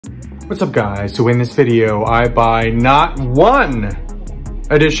What's up guys? So in this video, I buy not one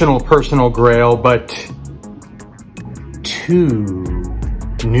additional personal grail, but 2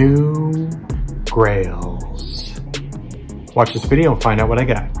 new grails. Watch this video and find out what I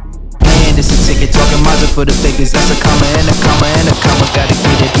got. Man, this a ticket, talking Mazda for the figures. That's a comma and a comma and a comma. Gotta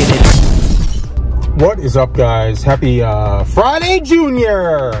get it. What is up guys? Happy Friday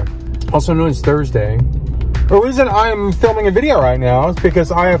Junior! Also known as Thursday. The reason I'm filming a video right now is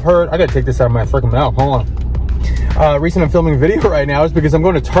because I have heard, I gotta take this out of my freaking mouth, hold on. Reason I'm filming a video right now is because I'm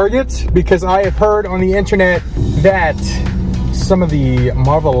going to Target, because I have heard on the internet that some of the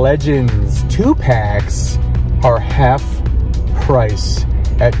Marvel Legends 2-packs are half price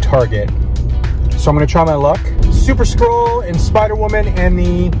at Target. So I'm gonna try my luck. Super Skrull and Spider-Woman and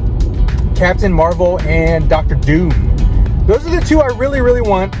the Captain Marvel and Doctor Doom. Those are the 2 I really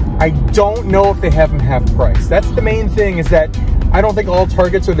want. I don't know if they have them half price. That's the main thing, is that I don't think all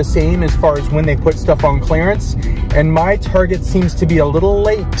Targets are the same as far as when they put stuff on clearance. And my Target seems to be a little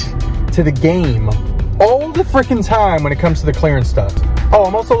late to the game all the freaking time when it comes to the clearance stuff. Oh,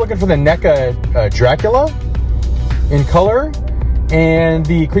 I'm also looking for the NECA Dracula in color and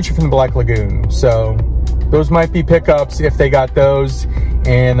the Creature from the Black Lagoon. So those might be pickups if they got those,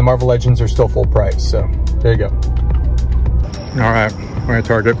 and the Marvel Legends are still full price. So there you go. All right, we're at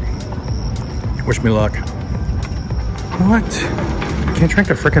Target. Wish me luck. What? Can't drink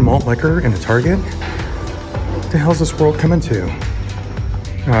a freaking malt liquor in a Target? What the hell's this world coming to?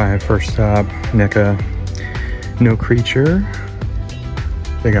 All right, first stop, NECA. No Creature.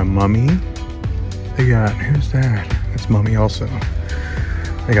 They got Mummy. They got, who's that? That's Mummy also.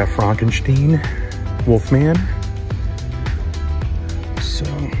 They got Frankenstein, Wolfman. So,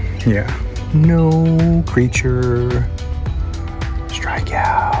 yeah, no Creature.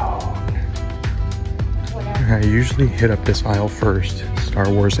 Strikeout. I usually hit up this aisle first, Star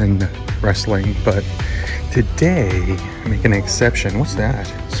Wars and wrestling, but today I'm making an exception. What's that?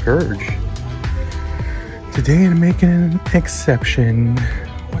 Scourge. Today I'm making an exception.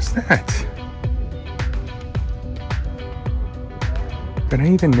 What's that? Did I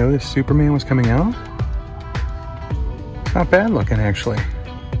even know this Superman was coming out? It's not bad looking, actually.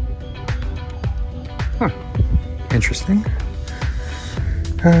 Huh. Interesting.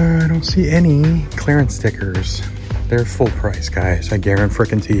 I don't see any clearance stickers. They're full price, guys. I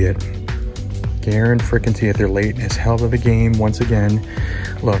guarantee it. Guarantee it. They're late as hell to the game once again.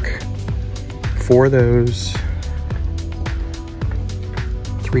 Look, 4 of those,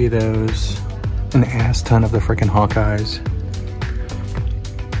 3 of those, an ass ton of the freaking Hawkeyes,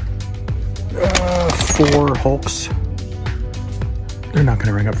 4 Hulks. They're not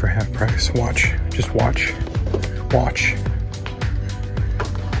gonna ring up for half price. Watch, just watch, watch.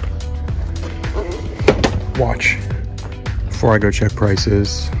 Watch. Before I go check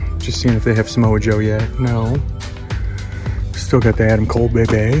prices, just seeing if they have Samoa Joe yet. No. Still got the Adam Cole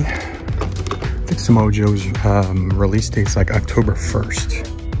baby. I think Samoa Joe's release date's like October 1st.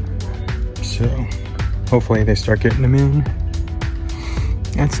 So hopefully they start getting them in.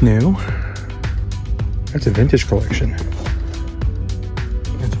 That's new. That's a vintage collection.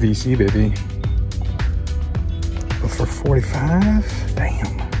 That's VC, baby. But for 45?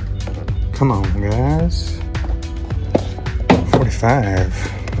 Damn. Come on, guys. 45.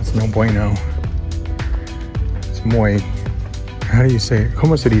 That's no bueno. It's muy. How do you say it?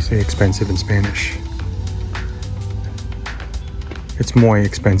 ¿Cómo se dice expensive in Spanish? It's muy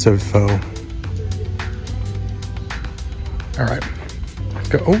expensive, though. All right. Let's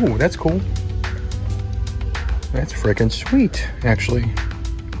go. Oh, that's cool. That's freaking sweet, actually.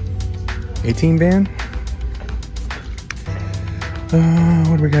 18 band.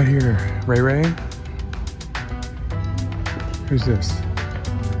 What do we got here? Ray Ray? Who's this?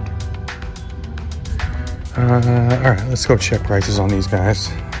 All right, let's go check prices on these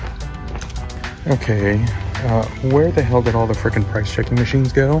guys. Okay, where the hell did all the freaking price checking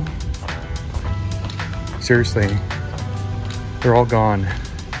machines go? Seriously, they're all gone.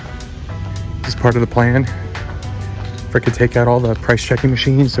 Is this part of the plan? Frickin' take out all the price checking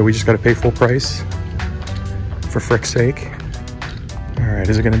machines, so we just gotta pay full price? For frick's sake. All right,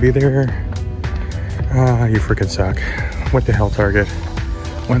 is it gonna be there? You freaking suck. What the hell, Target?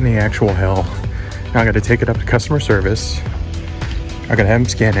 What in the actual hell? Now I gotta take it up to customer service. I gotta have them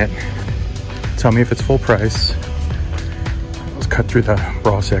scan it. Tell me if it's full price. Let's cut through the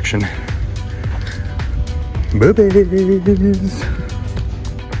raw section. Boobies!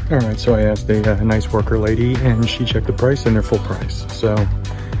 All right, so I asked a nice worker lady and she checked the price and they're full price. So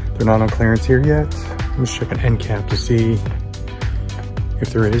they're not on clearance here yet. I'm just checking end cap to see if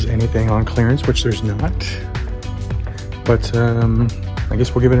there is anything on clearance, which there's not. But I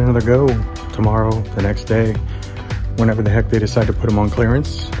guess we'll give it another go tomorrow, the next day, whenever the heck they decide to put them on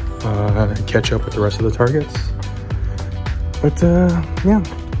clearance, and catch up with the rest of the targets. But yeah,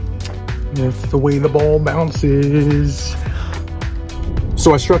 that's the way the ball bounces.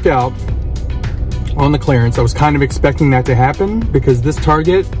 So I struck out on the clearance. I was kind of expecting that to happen because this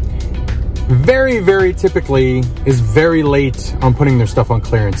Target very, very typically is very late on putting their stuff on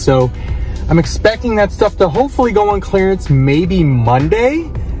clearance. So I'm expecting that stuff to hopefully go on clearance maybe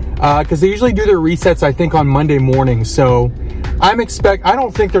Monday, because they usually do their resets, I think, on Monday morning. So I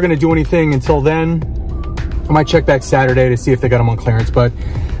don't think they're going to do anything until then. I might check back Saturday to see if they got them on clearance, but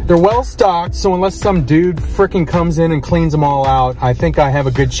they're well stocked. So unless some dude freaking comes in and cleans them all out, I think I have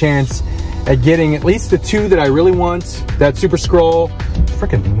a good chance at getting at least the two that I really want. That Super Scroll,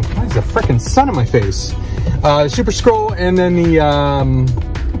 freaking, why is the freaking sun in my face? Super Scroll, and then the,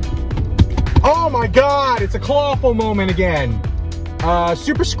 oh my God, it's a clawful moment again.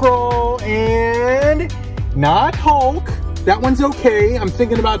 Super Scroll and not Hulk. That one's okay. I'm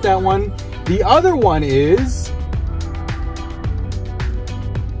thinking about that one. The other one is,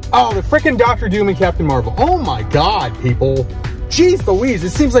 oh, the freaking Doctor Doom and Captain Marvel. Oh my God, people. Jeez Louise, it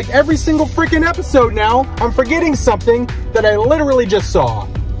seems like every single freaking episode now, I'm forgetting something that I literally just saw.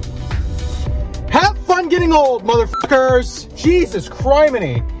 Have fun getting old, motherfuckers. Jesus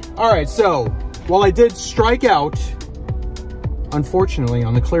criminy. All right, so while I did strike out, unfortunately,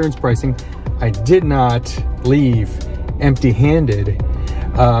 on the clearance pricing, I did not leave empty-handed,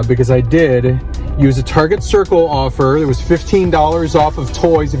 because I did use a Target Circle offer. There was $15 off of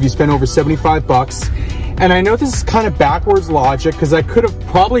toys if you spend over 75 bucks. And I know this is kind of backwards logic, because I could have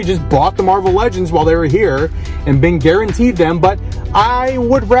probably just bought the Marvel Legends while they were here and been guaranteed them, but I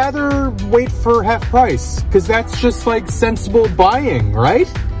would rather wait for half price, because that's just like sensible buying, right?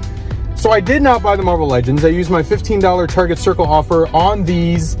 So I did not buy the Marvel Legends. I used my $15 Target Circle offer on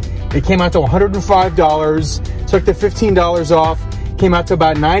these. It came out to $105, took the $15 off, came out to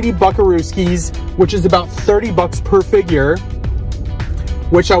about 90 buckarooskies, which is about 30 bucks per figure,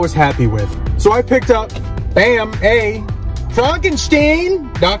 which I was happy with. So I picked up, bam, a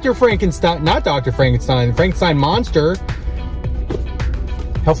Frankenstein, Dr. Frankenstein, not Dr. Frankenstein, Frankenstein monster.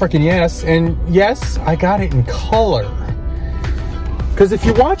 Hell freaking yes. And yes, I got it in color. Because if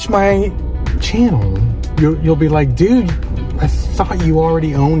you watch my channel, you'll be like, dude, I thought you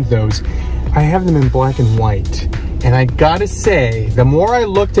already owned those. I have them in black and white. And I gotta say, the more I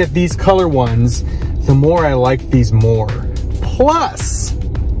looked at these color ones, the more I liked these more. Plus,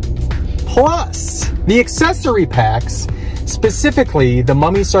 the accessory packs, specifically the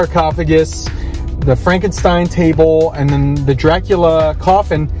mummy sarcophagus, the Frankenstein table, and then the Dracula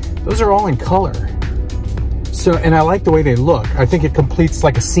coffin, those are all in color. So, and I like the way they look. I think it completes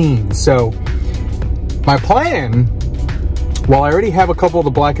like a scene. So my plan, while I already have a couple of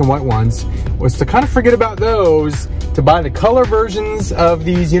the black and white ones, was to kind of forget about those, to buy the color versions of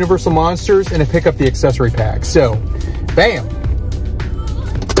these Universal Monsters and to pick up the accessory pack. So, bam,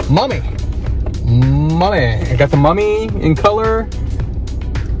 Mummy. I got the Mummy in color.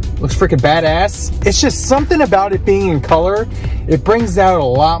 Looks freaking badass. It's just something about it being in color. It brings out a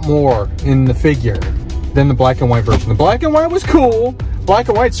lot more in the figure than the black and white version. The black and white was cool. Black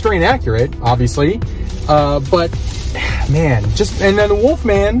and white screen accurate, obviously. But man, and then the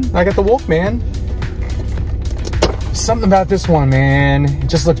Wolfman. I got the Wolfman. Something about this one, man. It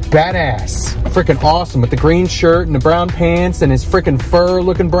just looks badass. Freaking awesome with the green shirt and the brown pants and his freaking fur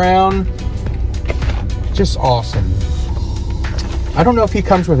looking brown. Just awesome. I don't know if he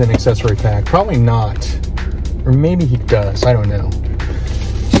comes with an accessory pack. Probably not. Or maybe he does. I don't know.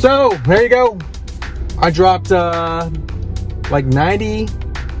 So, there you go. I dropped like 90.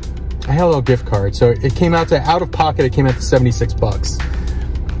 I had a little gift card. So it came out to, out of pocket, it came out to 76 bucks.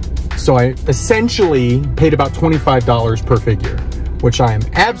 So I essentially paid about $25 per figure, which I am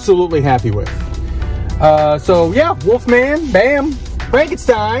absolutely happy with. So yeah, Wolfman, bam.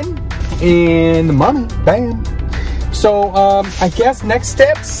 Frankenstein, and the Mummy, bam. So I guess next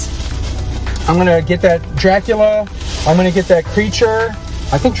steps, I'm gonna get that Dracula. I'm gonna get that creature.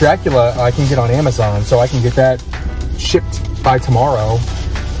 I think Dracula I can get on Amazon, so I can get that shipped by tomorrow.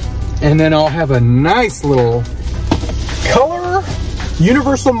 And then I'll have a nice little color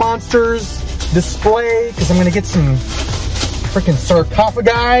Universal Monsters display, because I'm gonna get some freaking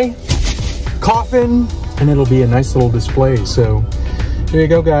sarcophagi, coffin, and it'll be a nice little display. So there you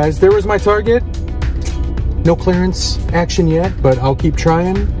go, guys. There was my Target. No clearance action yet, but I'll keep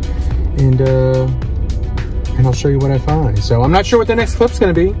trying, and I'll show you what I find. So I'm not sure what the next clip's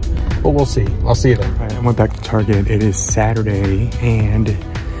gonna be, but we'll see. I'll see you then. All right, I went back to Target. It is Saturday, and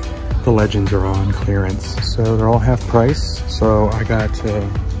the Legends are on clearance. So they're all half price. So I got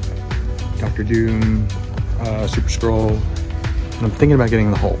Dr. Doom, Super Skrull, and I'm thinking about getting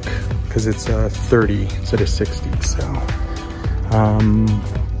the Hulk because it's 30 instead of 60. So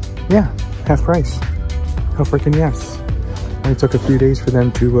yeah, half price. Hell freaking yes. Only took a few days for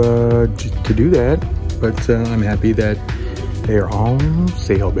them to do that, but I'm happy that they are on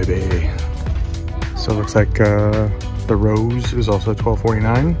sale, baby. So it looks like the Rose is also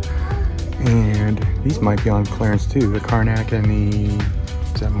 $12.49, and these might be on clearance too. The Karnak and the,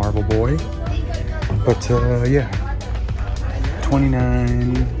 is that Marvel Boy? But yeah,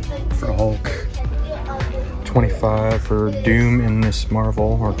 $29 for the Hulk, $25 for Doom in this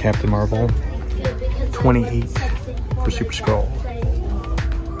Marvel or Captain Marvel, $28 for Super Skrull.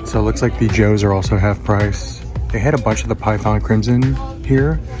 So it looks like the Joes are also half price. They had a bunch of the Python Crimson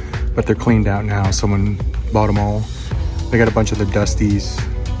here, but they're cleaned out now. Someone bought them all. They got a bunch of the Dusties.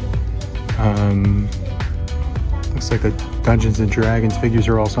 Looks like the Dungeons and Dragons figures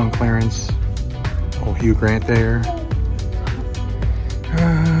are also on clearance. Oh, Hugh Grant there.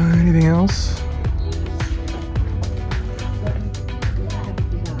 Anything else?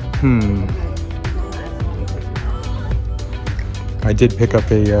 I did pick up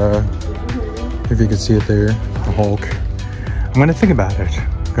a, if you can see it there, the Hulk. I'm gonna think about it.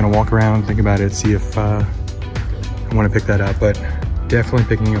 I'm gonna walk around, think about it, see if I wanna pick that up, but definitely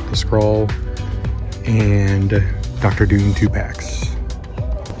picking up the Skrull and Dr. Doom 2-packs.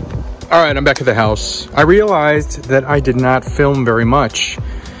 All right, I'm back at the house. I realized that I did not film very much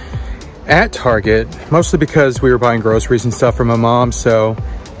at Target, mostly because we were buying groceries and stuff for my mom, so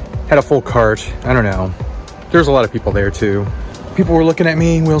had a full cart. I don't know. There's a lot of people there too. People were looking at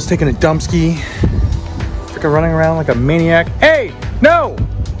me, Will's taking a dumpski. Freaking running around like a maniac. Hey, no,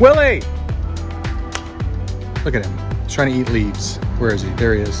 Willie! Look at him, he's trying to eat leaves. Where is he?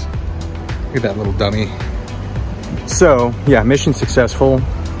 There he is. Look at that little dummy. So, yeah, mission successful.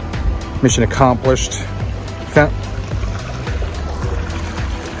 Mission accomplished.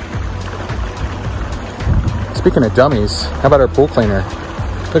 Speaking of dummies, how about our pool cleaner?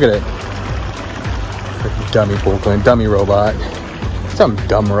 Look at it. Freaking dummy pool cleaner, dummy robot. Some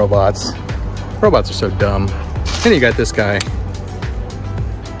dumb robots. Robots are so dumb. Then you got this guy.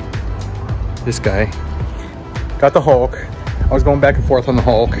 This guy. Got the Hulk. I was going back and forth on the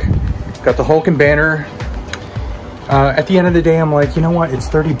Hulk. Got the Hulk and Banner. At the end of the day, I'm like, you know what? It's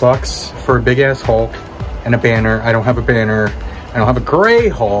 30 bucks for a big ass Hulk and a Banner. I don't have a Banner. I don't have a gray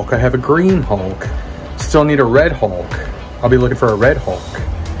Hulk. I have a green Hulk. Still need a red Hulk. I'll be looking for a red Hulk.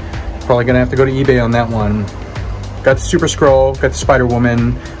 Probably gonna have to go to eBay on that one. Got the Super Skrull, got the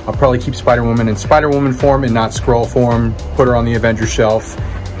Spider-Woman. I'll probably keep Spider-Woman in Spider-Woman form and not Skrull form. Put her on the Avengers shelf.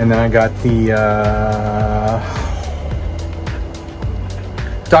 And then I got the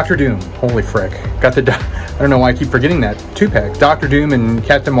Dr. Doom. Holy frick. Got the, I don't know why I keep forgetting that 2-pack. Dr. Doom and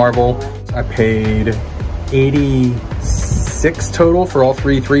Captain Marvel. I paid 86 total for all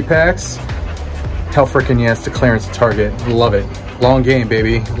 3-packs. Hell frickin' yes, to clearance at Target. Love it. Long game,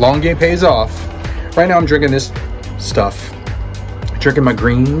 baby. Long game pays off. Right now I'm drinking this stuff. Drinking my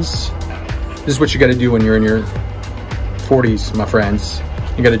greens. This is what you gotta do when you're in your 40s, my friends.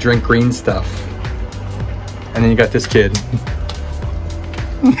 You gotta drink green stuff. And then you got this kid.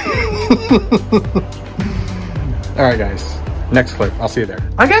 Alright guys, next clip. I'll see you there.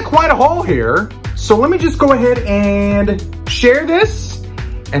 I got quite a haul here. So let me just go ahead and share this.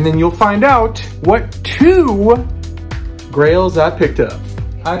 And then you'll find out what 2 grails I picked up.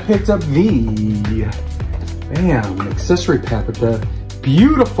 I picked up the, bam, accessory pack with the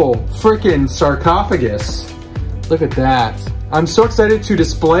beautiful freaking sarcophagus. Look at that. I'm so excited to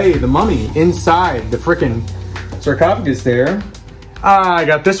display the mummy inside the freaking sarcophagus there. I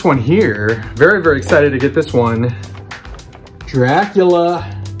got this one here. Very, very excited to get this one. Dracula.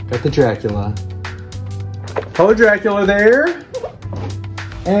 Got the Dracula. Color Dracula there.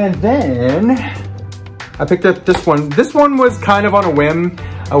 And then I picked up this one. This one was kind of on a whim.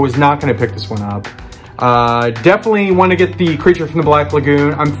 I was not gonna pick this one up. Definitely want to get the Creature from the Black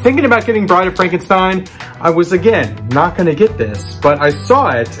Lagoon. I'm thinking about getting Bride of Frankenstein. I was, again, not gonna get this, but I saw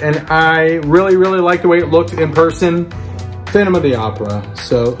it and I really, really liked the way it looked in person. Phantom of the Opera.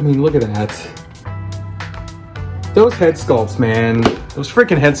 So, I mean, look at that. Those head sculpts, man. Those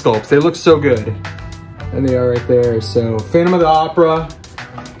freaking head sculpts, they look so good. And they are right there. So, Phantom of the Opera.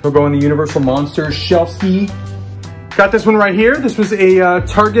 We'll go in the Universal Monsters shelf ski. Got this one right here. This was a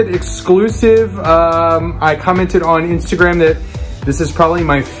Target exclusive. I commented on Instagram that this is probably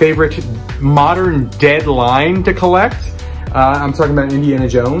my favorite modern dead line to collect. I'm talking about Indiana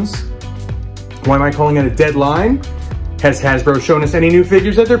Jones. Why am I calling it a dead line? Has Hasbro shown us any new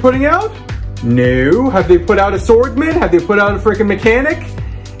figures that they're putting out? No. Have they put out a swordsman? Have they put out a freaking mechanic?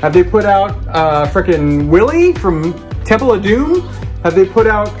 Have they put out freaking WYLIE from Temple of Doom? Have they put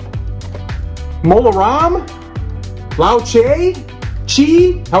out Mola Ram? Lao Che?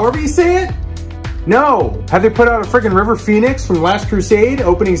 Chi? However you say it? No. Have they put out a freaking River Phoenix from Last Crusade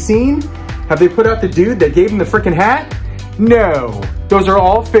opening scene? Have they put out the dude that gave him the freaking hat? No. Those are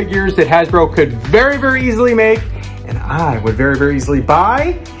all figures that Hasbro could very, very easily make, and I would very, very easily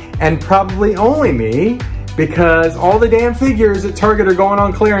buy, and probably only me, because all the damn figures at Target are going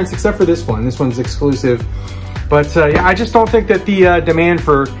on clearance except for this one. This one's exclusive. But yeah, I just don't think that the demand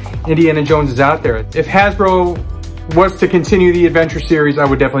for Indiana Jones is out there. If Hasbro was to continue the adventure series, I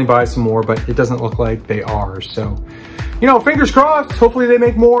would definitely buy some more, but it doesn't look like they are. So, you know, fingers crossed. Hopefully they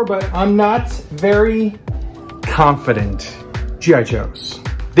make more, but I'm not very confident. G.I. Joes.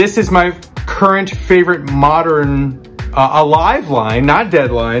 This is my current favorite modern alive line, not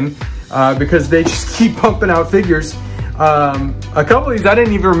dead line, because they just keep pumping out figures. A couple of these I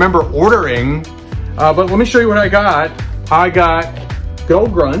didn't even remember ordering, but let me show you what I got. I got good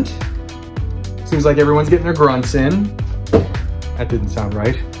old Grunt. Seems like everyone's getting their grunts in. That didn't sound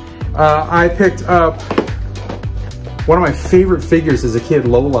right. I picked up one of my favorite figures as a kid,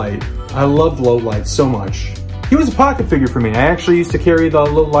 Lowlight. I loved Lowlight so much. He was a pocket figure for me. I actually used to carry the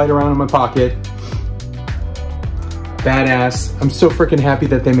Lowlight around in my pocket. Badass. I'm so freaking happy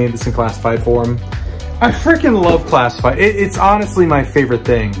that they made this in Classified form. I freaking love Classified. It's honestly my favorite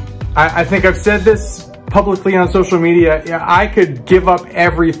thing. I think I've said this publicly on social media. Yeah, I could give up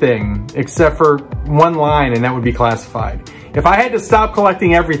everything except for one line, and that would be Classified. If I had to stop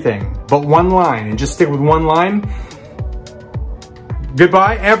collecting everything but one line and just stick with one line,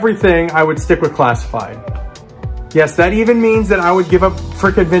 goodbye everything, I would stick with Classified. Yes, that even means that I would give up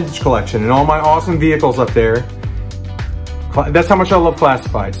frickin' Vintage Collection and all my awesome vehicles up there. That's how much I love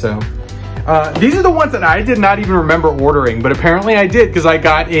Classified, so. These are the ones that I did not even remember ordering, but apparently I did because I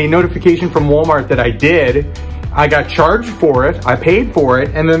got a notification from Walmart that I did. I got charged for it, I paid for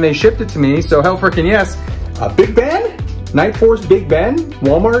it, and then they shipped it to me, so hell frickin' yes. Big Ben, Night Force Big Ben,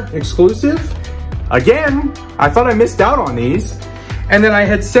 Walmart exclusive. Again, I thought I missed out on these. And then I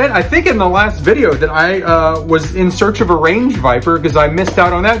had said, I think in the last video, that I was in search of a Range Viper because I missed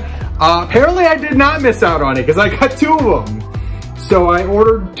out on that. Apparently I did not miss out on it because I got two of them. So I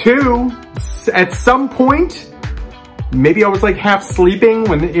ordered two at some point. Maybe I was like half sleeping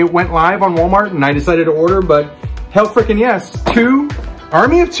when it went live on Walmart and I decided to order, but hell frickin' yes, two,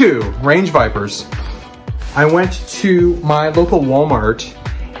 army of two Range Vipers. I went to my local Walmart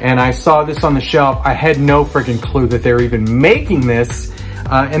and I saw this on the shelf. I had no freaking clue that they were even making this.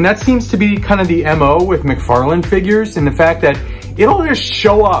 And that seems to be kind of the MO with McFarlane figures, and the fact that it'll just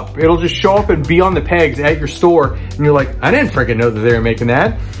show up. It'll just show up and be on the pegs at your store. And you're like, I didn't freaking know that they were making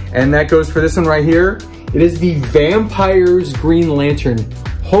that. And that goes for this one right here. It is the Vampires Green Lantern.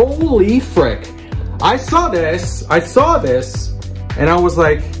 Holy frick. I saw this, and I was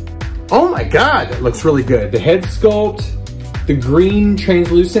like, oh my God, that looks really good. The head sculpt, the green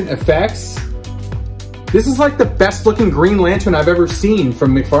translucent effects. This is like the best looking Green Lantern I've ever seen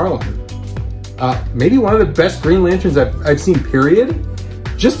from McFarlane. Maybe one of the best Green Lanterns I've seen, period.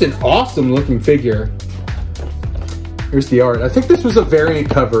 Just an awesome looking figure. Here's the art. I think this was a variant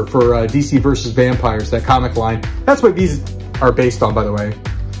cover for DC vs. Vampires, that comic line. That's what these are based on, by the way.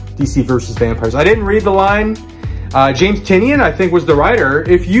 DC vs. Vampires. I didn't read the line. James Tynion, I think, was the writer.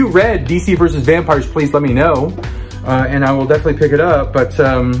 If you read DC vs. Vampires, please let me know. And I will definitely pick it up, but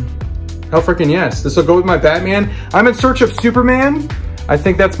hell frickin' yes. This will go with my Batman. I'm in search of Superman. I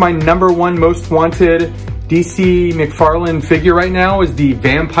think that's my #1 most wanted DC McFarlane figure right now, is the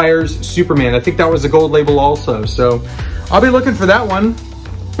Vampires Superman. I think that was a gold label also, so I'll be looking for that one.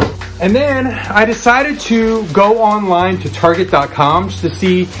 And then I decided to go online to Target.com just to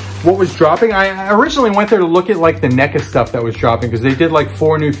see what was dropping. I originally went there to look at like the NECA stuff that was dropping, because they did like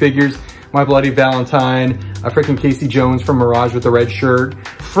 4 new figures. My Bloody Valentine, a freaking Casey Jones from Mirage with the red shirt,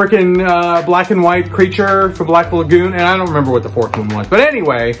 freaking black and white creature from Black Lagoon, and I don't remember what the 4th one was. But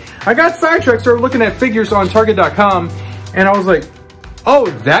anyway, I got sidetracked, started looking at figures on Target.com, and I was like, oh,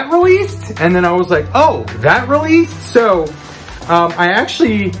 that released? And then I was like, oh, that released? So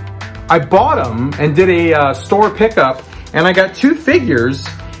I bought them and did a store pickup, and I got 2 figures.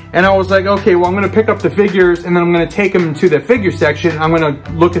 And I was like, okay, well, I'm gonna pick up the figures and then I'm gonna take them to the figure section. I'm gonna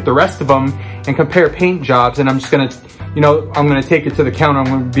look at the rest of them and compare paint jobs, and I'm just gonna, you know, I'm gonna take it to the counter. I'm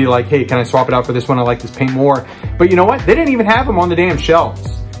gonna be like, hey, can I swap it out for this one? I like this paint more. But you know what? They didn't even have them on the damn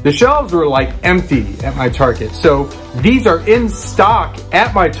shelves. The shelves were like empty at my Target. So these are in stock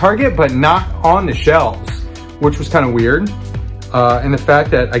at my Target, but not on the shelves, which was kind of weird. and the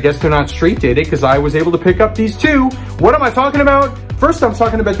fact that I guess they're not street dated because I was able to pick up these two. What am I talking about? First, I'm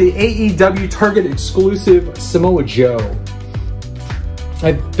talking about the AEW Target exclusive Samoa Joe.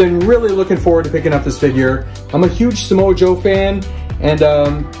 I've been really looking forward to picking up this figure. I'm a huge Samoa Joe fan, and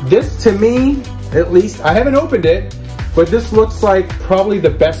this, to me, at least, I haven't opened it, but this looks like probably the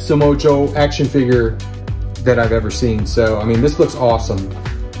best Samoa Joe action figure that I've ever seen. So, I mean, this looks awesome.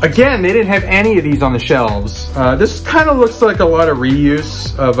 Again, they didn't have any of these on the shelves. This kind of looks like a lot of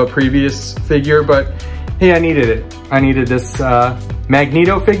reuse of a previous figure, but hey, I needed it. I needed this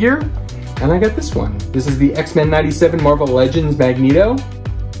Magneto figure, and I got this one. This is the X-Men 97 Marvel Legends Magneto.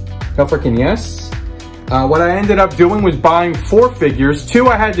 Hell freaking yes. What I ended up doing was buying 4 figures. 2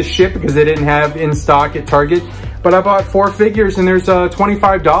 I had to ship because they didn't have in stock at Target, but I bought 4 figures, and there's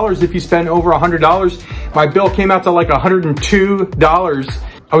 $25 if you spend over $100. My bill came out to like $102.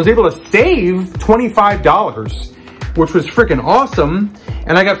 I was able to save $25, which was freaking awesome.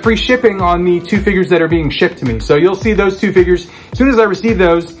 And I got free shipping on the 2 figures that are being shipped to me. So you'll see those 2 figures as soon as I receive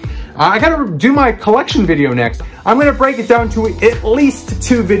those. I gotta do my collection video next. I'm gonna break it down to at least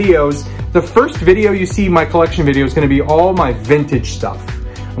 2 videos. The first video you see, my collection video, is gonna be all my vintage stuff.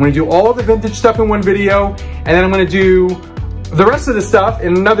 I'm gonna do all the vintage stuff in one video, and then I'm gonna do the rest of the stuff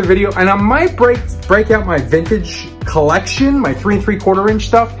in another video, and I might break out my vintage collection, my 3 3/4 inch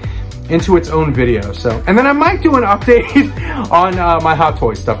stuff, into its own video. So, and then I might do an update on my Hot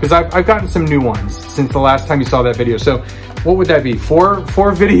Toys stuff, because I've gotten some new ones since the last time you saw that video. So what would that be, 4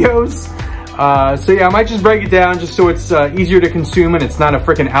 videos? So yeah, I might just break it down just so it's easier to consume and it's not a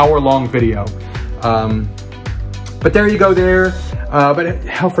freaking hour-long video. But there you go there. But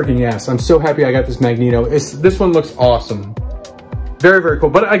hell freaking yes, I'm so happy I got this Magneto. This one looks awesome. Very, very cool.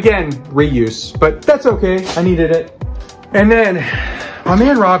 But again, reuse, but that's okay. I needed it. And then my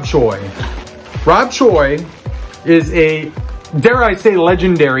man, Rob Choi. Rob Choi is a, dare I say,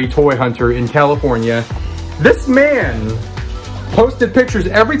 legendary toy hunter in California. This man posted pictures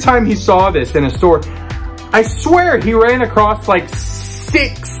every time he saw this in a store. I swear he ran across like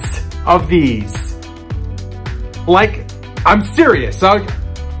 6 of these. Like, I'm serious. I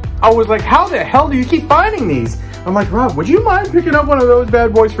was like, how the hell do you keep finding these? I'm like, Rob, would you mind picking up one of those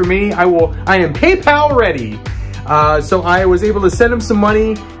bad boys for me? I am PayPal ready. So I was able to send him some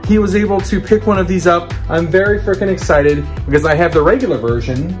money. He was able to pick one of these up. I'm very freaking excited because I have the regular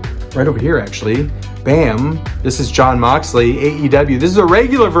version right over here, actually. Bam. This is John Moxley, AEW. This is a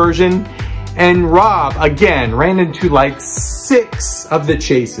regular version. And Rob, again, ran into like 6 of the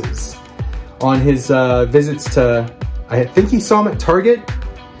chases on his visits to, I think he saw him at Target,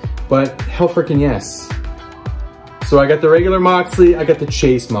 but hell freaking yes. So I got the regular Moxley, I got the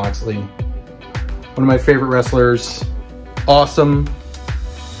Chase Moxley. One of my favorite wrestlers. Awesome.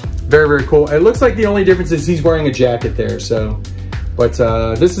 Very, very cool. It looks like the only difference is he's wearing a jacket there, so. But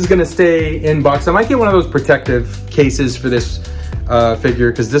this is gonna stay in box. I might get one of those protective cases for this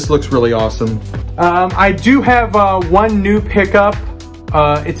figure because this looks really awesome. I do have one new pickup.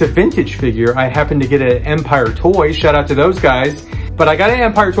 It's a vintage figure. I happened to get an Empire Toy. Shout out to those guys. But I got an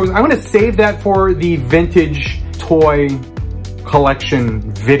Empire Toys. I'm gonna save that for the vintage toy collection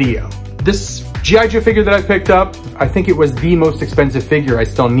video. This G.I. Joe figure that I picked up, I think it was the most expensive figure I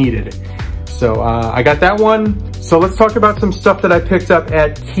still needed. So I got that one. So let's talk about some stuff that I picked up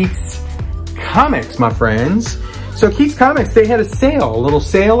at Keith's Comics, my friends. So Keith's Comics, they had a sale, a little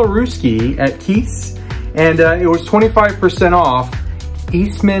sale-a-rooski at Keith's, and it was 25% off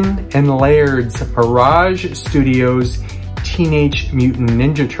Eastman and Laird's Mirage Studios Teenage Mutant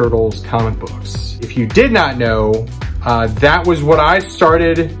Ninja Turtles comic books. If you did not know, that was what I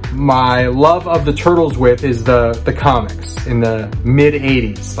started my love of the Turtles with, is the comics in the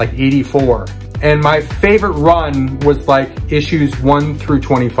mid-80s, like 84. And my favorite run was like issues 1 through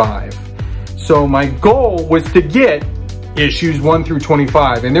 25. So my goal was to get issues 1 through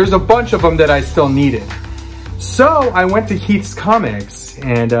 25, and there's a bunch of them that I still needed. So I went to Keith's Comics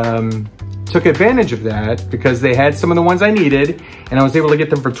and took advantage of that because they had some of the ones I needed, and I was able to get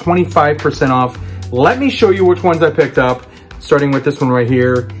them for 25% off. Let me show you which ones I picked up, starting with this one right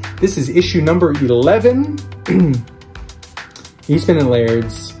here. This is issue number 11, Eastman and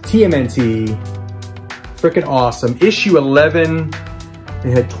Laird's, TMNT, freaking awesome. Issue 11,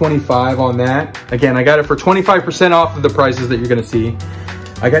 they had 25 on that. Again, I got it for 25% off of the prices that you're gonna see.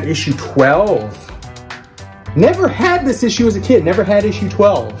 I got issue 12. Never had this issue as a kid, never had issue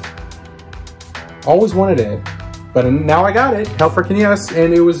 12. Always wanted it, but now I got it, hell freaking yes.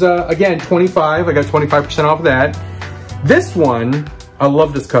 And it was, again, 25, I got 25% off of that. This one, I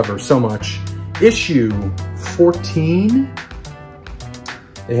love this cover so much. Issue 14,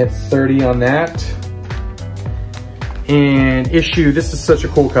 they had 30 on that. And this is such a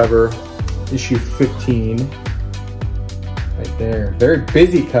cool cover, issue 15. Right there, very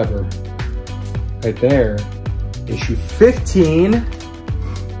busy cover. Right there, issue 15.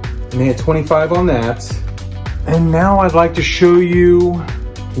 And they had 25 on that. And now I'd like to show you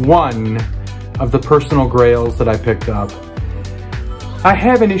one of the personal grails that I picked up. I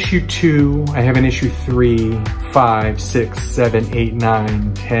have an issue 2, I have an issue 3, 5, 6, 7, 8,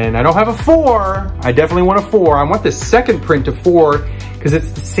 9, 10. I don't have a 4. I definitely want a 4. I want the second print of 4 because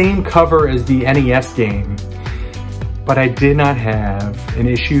it's the same cover as the NES game. But I did not have an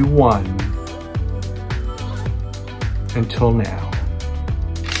issue 1 until now.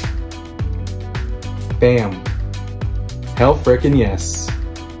 Bam. Hell frickin' yes.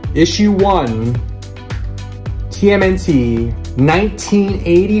 Issue 1, TMNT,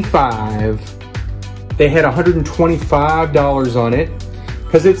 1985. They had $125 on it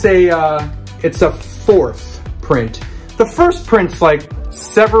because it's a 4th print. The first print's like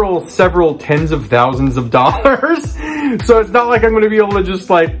several tens of thousands of dollars. So it's not like I'm going to be able to just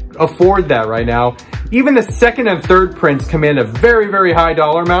like afford that right now. Even the second and third prints command a very high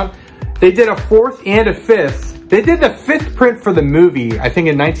dollar amount. They did a 4th and a 5th. They did the 5th print for the movie, I think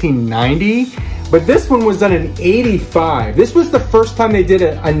in 1990, but this one was done in 85. This was the first time they did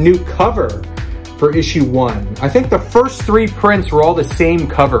a new cover for issue 1. I think the first 3 prints were all the same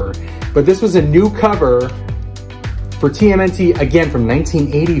cover, but this was a new cover for TMNT, again, from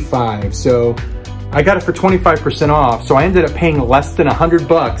 1985. So I got it for 25% off, so I ended up paying less than $100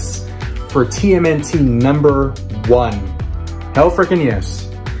 for TMNT number 1. Hell frickin' yes.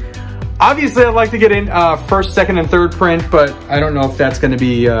 Obviously, I'd like to get in first, second, and third print, but I don't know if that's going to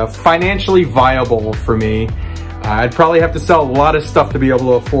be financially viable for me. I'd probably have to sell a lot of stuff to be able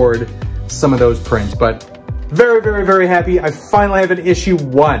to afford some of those prints, but very happy. I finally have an issue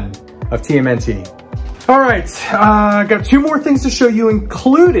 1 of TMNT. All right, got 2 more things to show you,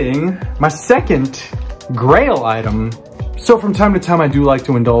 including my second Grail item. So from time to time, I do like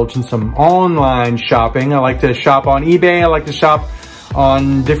to indulge in some online shopping. I like to shop on eBay. I like to shop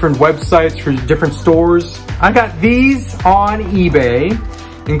on different websites for different stores. I got these on eBay,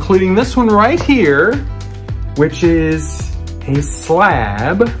 including this one right here, which is a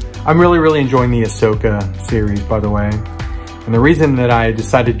slab. I'm really enjoying the Ahsoka series, by the way. And the reason that I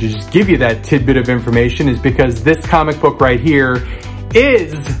decided to just give you that tidbit of information is because this comic book right here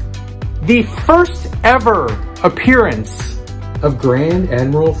is the first ever appearance of Grand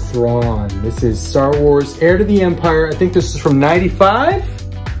Admiral Thrawn. This is Star Wars Heir to the Empire. I think this is from 95?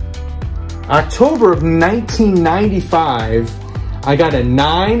 October of 1995. I got a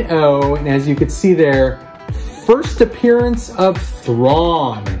 9-0, and as you can see there, first appearance of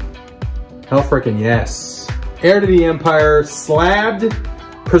Thrawn. Hell frickin' yes. Heir to the Empire, slabbed,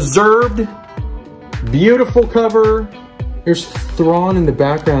 preserved, beautiful cover. There's Thrawn in the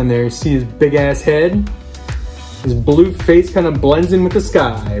background there. You see his big ass head? His blue face kind of blends in with the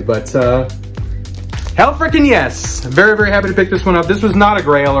sky, but hell frickin' yes. Very happy to pick this one up. This was not a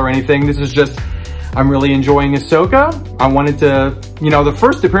grail or anything. This is just, I'm really enjoying Ahsoka. I wanted to, you know, the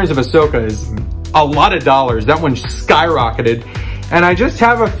first appearance of Ahsoka is a lot of dollars. That one skyrocketed. And I just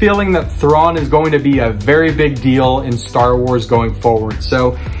have a feeling that Thrawn is going to be a very big deal in Star Wars going forward.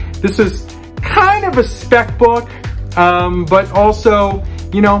 So this is kind of a spec book, but also,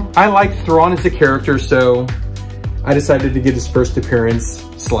 you know, I like Thrawn as a character, so I decided to get his first appearance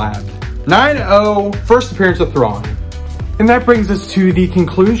slabbed. 9-0, first appearance of Thrawn. And that brings us to the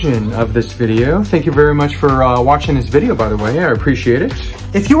conclusion of this video. Thank you very much for watching this video, by the way. I appreciate it.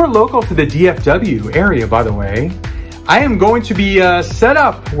 If you are local to the DFW area, by the way, I am going to be set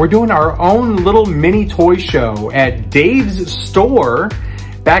up. We're doing our own little mini toy show at Dave's store,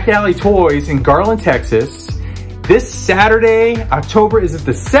 Back Alley Toys in Garland, Texas. This Saturday, is it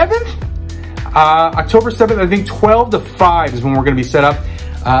the 7th? October 7th, I think 12 to 5 is when we're gonna be set up.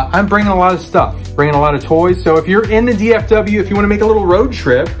 I'm bringing a lot of stuff, bringing a lot of toys. So if you're in the DFW, if you wanna make a little road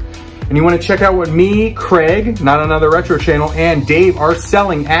trip and you wanna check out what me, Craig, Not Another Retro Channel, and Dave are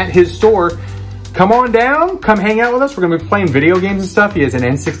selling at his store, come on down, come hang out with us. We're gonna be playing video games and stuff. He has an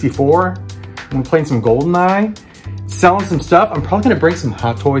N64. I'm playing some GoldenEye, selling some stuff. I'm probably gonna bring some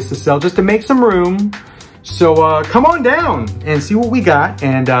Hot Toys to sell just to make some room. So come on down and see what we got,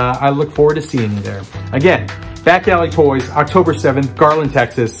 and I look forward to seeing you there. Again, Back Alley Toys, October 7th, Garland,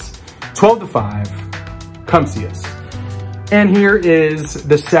 Texas, 12 to 5. Come see us. And here is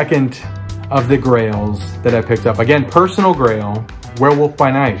the second of the grails that I picked up. Again, personal grail, Werewolf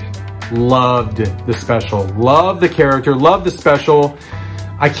by Night. Loved the special, loved the character, loved the special.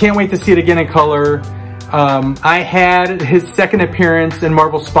 I can't wait to see it again in color. I had his second appearance in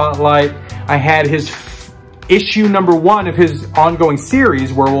Marvel Spotlight. I had his issue number 1 of his ongoing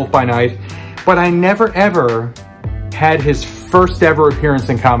series, Werewolf by Night, but I never ever had his first ever appearance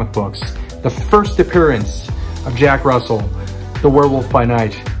in comic books. The first appearance of Jack Russell, the Werewolf by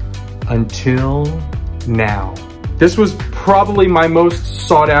Night, until now. This was probably my most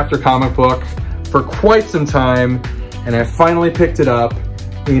sought after comic book for quite some time, and I finally picked it up.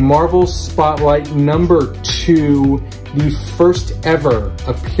 A Marvel Spotlight number 2, the first ever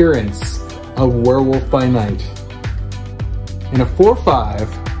appearance of Werewolf by Night. In a 4/5,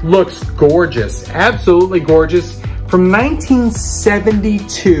 looks gorgeous, absolutely gorgeous, from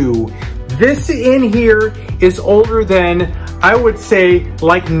 1972. This in here is older than, I would say,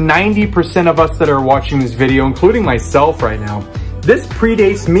 like 90% of us that are watching this video, including myself right now. This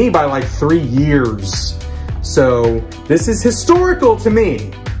predates me by like 3 years. So this is historical to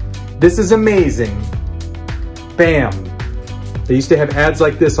me. This is amazing. Bam. They used to have ads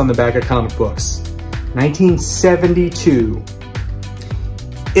like this on the back of comic books. 1972.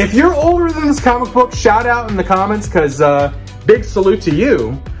 If you're older than this comic book, shout out in the comments, because big salute to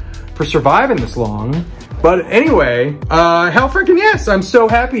you for surviving this long. But anyway, hell freaking yes, I'm so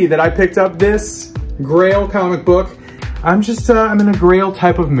happy that I picked up this Grail comic book. I'm in a Grail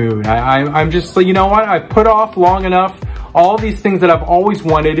type of mood. I'm just, you know what? I've put off long enough all these things that I've always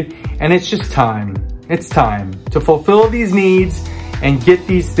wanted, and it's just time. It's time to fulfill these needs and get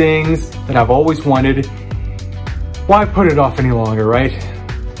these things that I've always wanted. Why put it off any longer, right?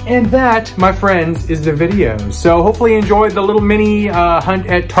 And that, my friends, is the video. So hopefully you enjoyed the little mini hunt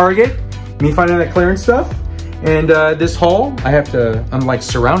at Target, me finding that clearance stuff. And this haul, I'm like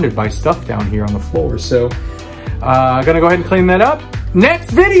surrounded by stuff down here on the floor. So I'm gonna go ahead and clean that up.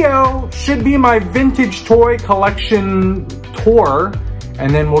 Next video should be my vintage toy collection tour.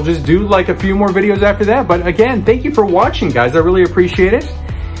 And then we'll just do like a few more videos after that. But again, thank you for watching, guys. I really appreciate it.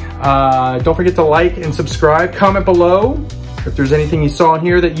 Don't forget to like and subscribe. Comment below if there's anything you saw in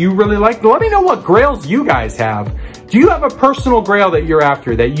here that you really liked. Let me know what grails you guys have. Do you have a personal grail that you're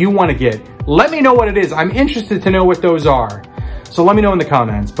after, that you want to get? Let me know what it is. I'm interested to know what those are. So let me know in the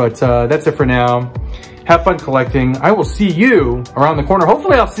comments. But that's it for now. Have fun collecting. I will see you around the corner.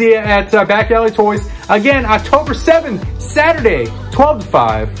 Hopefully I'll see you at Back Alley Toys. Again, October 7th, Saturday, 12 to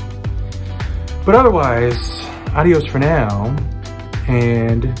 5. But otherwise, adios for now.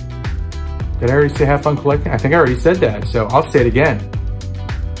 And did I already say have fun collecting? I think I already said that, so I'll say it again.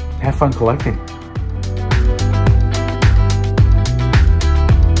 Have fun collecting.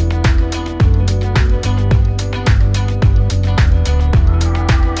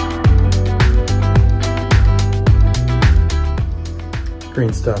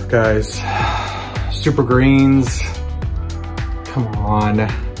 Green stuff, guys. Super greens. Come on.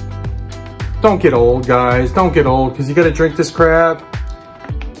 Don't get old, guys. Don't get old, because you gotta drink this crap.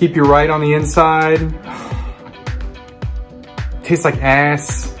 Keep you right on the inside. Tastes like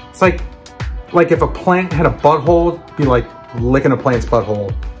ass. It's like if a plant had a butthole, it'd be like licking a plant's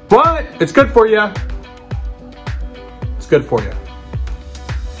butthole. But it's good for you. It's good for you.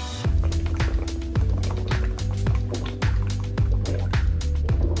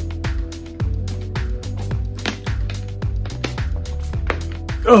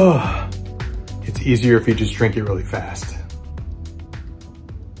 Ugh. It's easier if you just drink it really fast.